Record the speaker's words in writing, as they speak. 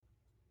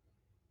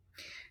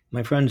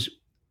My friends,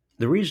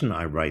 the reason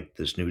I write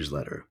this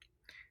newsletter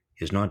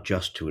is not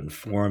just to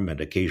inform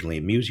and occasionally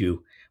amuse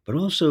you, but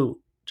also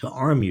to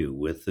arm you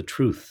with the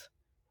truth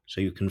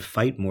so you can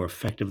fight more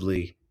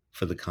effectively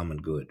for the common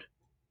good.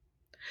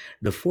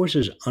 The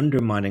forces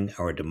undermining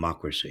our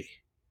democracy,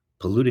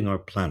 polluting our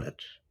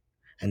planet,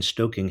 and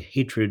stoking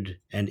hatred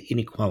and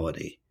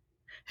inequality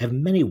have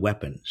many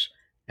weapons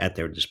at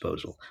their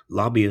disposal: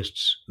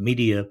 lobbyists,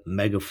 media,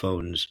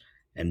 megaphones,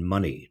 and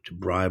money to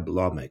bribe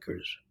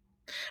lawmakers.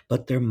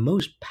 But their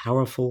most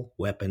powerful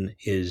weapon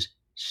is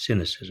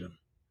cynicism.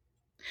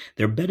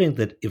 They're betting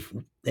that if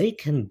they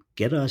can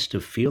get us to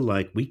feel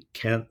like we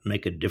can't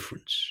make a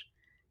difference,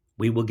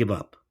 we will give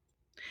up.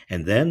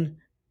 And then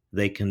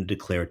they can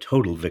declare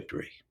total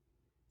victory,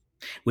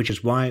 which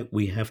is why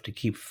we have to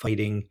keep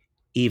fighting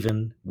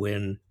even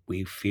when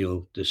we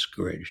feel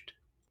discouraged.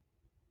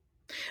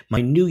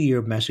 My New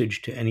Year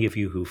message to any of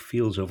you who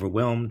feels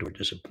overwhelmed or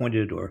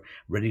disappointed or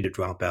ready to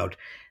drop out: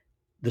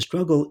 the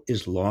struggle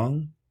is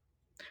long,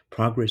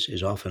 progress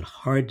is often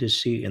hard to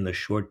see in the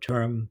short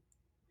term,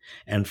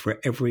 and for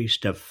every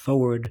step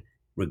forward,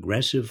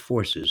 regressive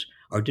forces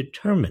are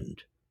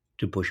determined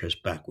to push us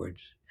backwards.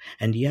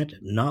 And yet,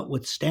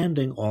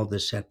 notwithstanding all the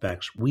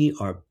setbacks, we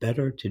are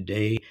better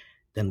today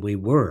than we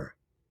were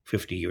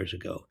 50 years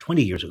ago,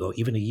 20 years ago,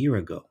 even a year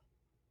ago.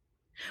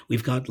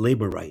 We've got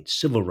labor rights,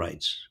 civil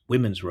rights,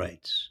 women's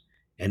rights,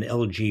 and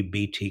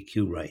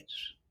LGBTQ rights.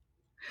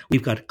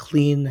 We've got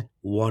clean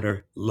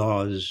water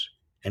laws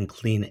and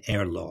clean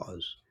air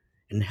laws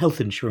and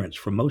health insurance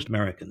for most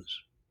Americans.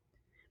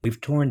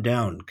 We've torn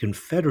down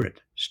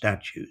Confederate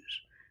statues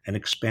and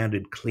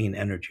expanded clean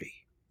energy.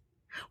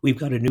 We've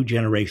got a new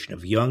generation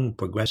of young,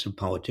 progressive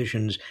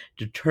politicians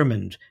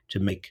determined to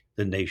make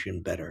the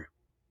nation better.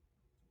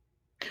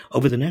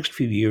 Over the next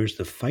few years,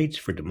 the fights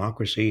for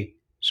democracy,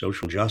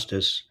 social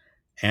justice,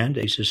 and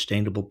a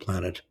sustainable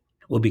planet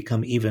will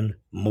become even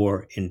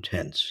more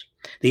intense.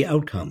 The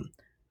outcome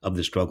of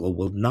the struggle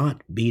will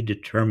not be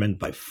determined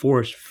by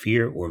force,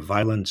 fear, or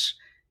violence.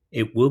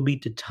 It will be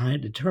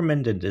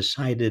determined and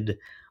decided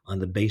on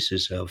the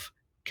basis of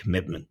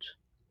commitment,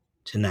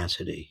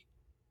 tenacity,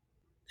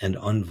 and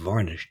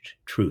unvarnished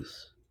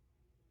truth.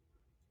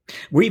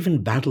 We're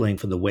even battling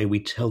for the way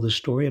we tell the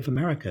story of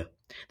America.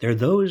 There are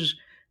those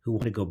who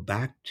want to go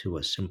back to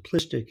a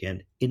simplistic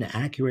and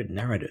inaccurate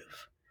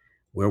narrative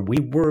where we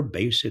were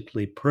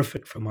basically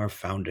perfect from our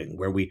founding,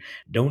 where we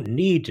don't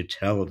need to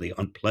tell the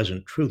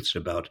unpleasant truths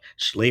about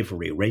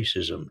slavery,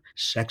 racism,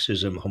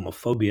 sexism,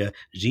 homophobia,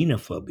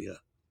 xenophobia,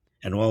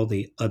 and all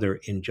the other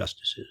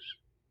injustices.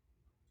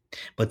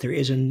 But there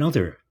is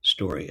another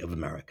story of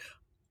America,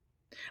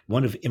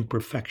 one of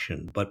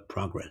imperfection but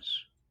progress.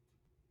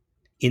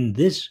 In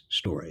this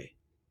story,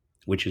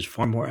 which is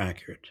far more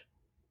accurate,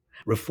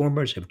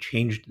 reformers have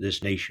changed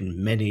this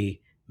nation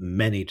many,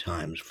 many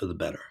times for the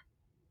better.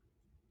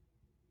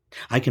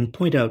 I can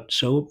point out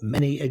so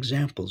many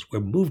examples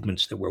where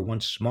movements that were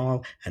once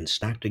small and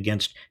stacked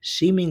against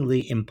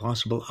seemingly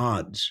impossible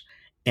odds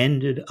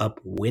ended up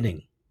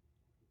winning.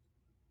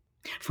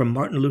 From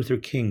Martin Luther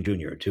King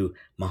Jr. to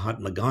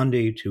Mahatma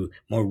Gandhi to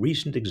more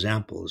recent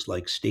examples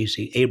like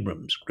Stacey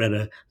Abrams,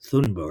 Greta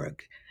Thunberg,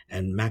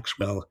 and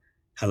Maxwell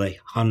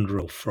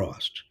Alejandro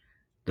Frost,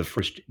 the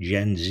first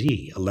Gen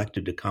Z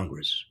elected to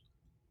Congress.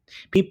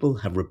 People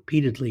have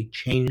repeatedly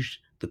changed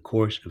the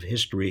course of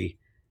history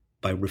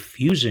by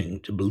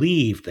refusing to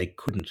believe they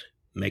couldn't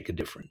make a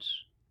difference.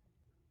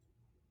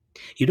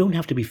 You don't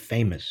have to be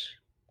famous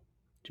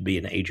to be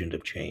an agent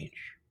of change.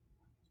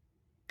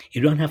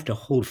 You don't have to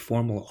hold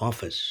formal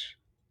office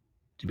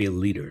to be a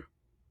leader.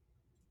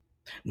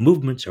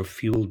 Movements are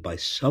fueled by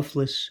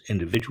selfless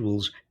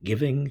individuals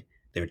giving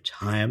their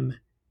time,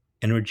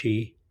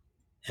 energy,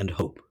 and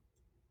hope.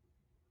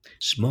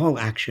 Small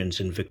actions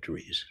and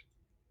victories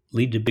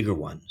lead to bigger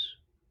ones,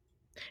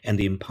 and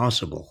the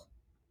impossible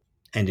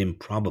and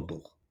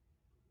improbable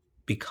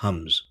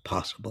becomes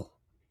possible.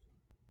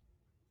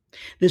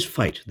 This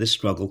fight, this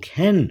struggle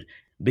can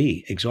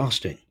be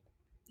exhausting.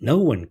 No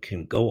one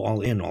can go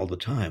all in all the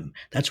time.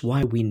 That's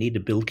why we need to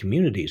build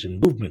communities and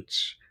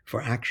movements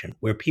for action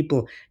where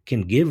people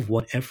can give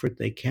what effort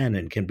they can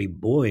and can be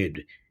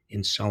buoyed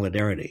in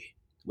solidarity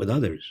with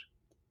others.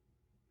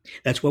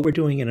 That's what we're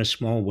doing in a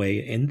small way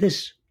in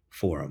this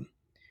forum: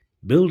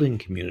 building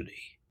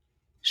community,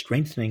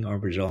 strengthening our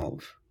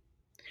resolve,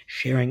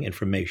 sharing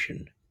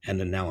information and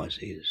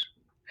analyses,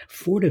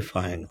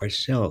 fortifying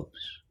ourselves.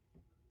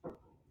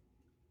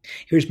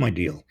 Here's my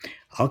deal.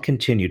 I'll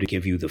continue to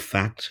give you the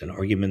facts and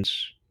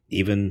arguments,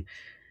 even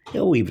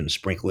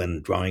sprinkle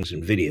in drawings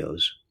and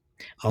videos.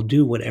 I'll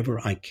do whatever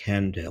I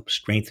can to help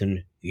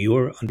strengthen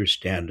your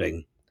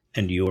understanding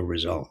and your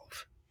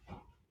resolve.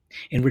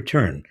 In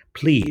return,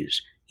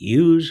 please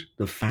use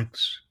the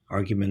facts,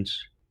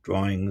 arguments,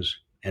 drawings,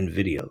 and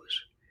videos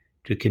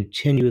to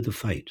continue the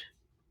fight,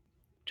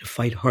 to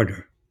fight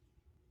harder,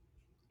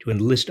 to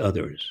enlist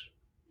others.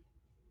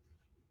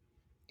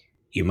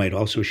 You might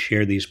also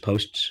share these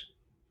posts,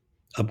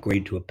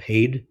 upgrade to a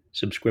paid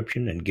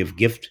subscription, and give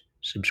gift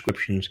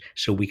subscriptions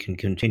so we can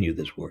continue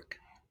this work.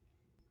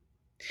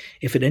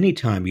 If at any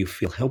time you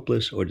feel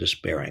helpless or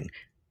despairing,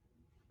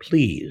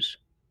 please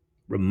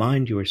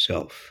remind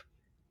yourself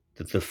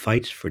that the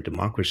fights for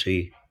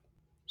democracy,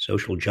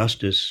 social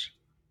justice,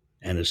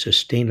 and a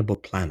sustainable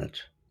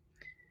planet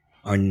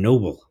are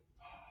noble.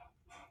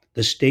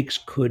 The stakes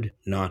could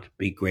not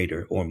be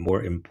greater or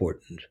more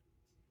important.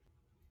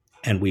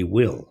 And we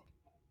will,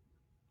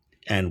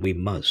 and we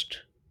must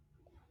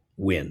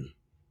win.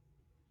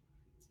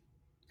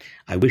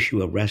 I wish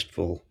you a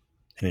restful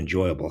and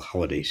enjoyable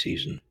holiday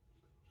season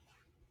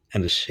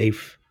and a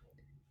safe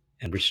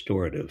and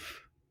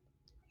restorative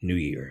new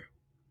year.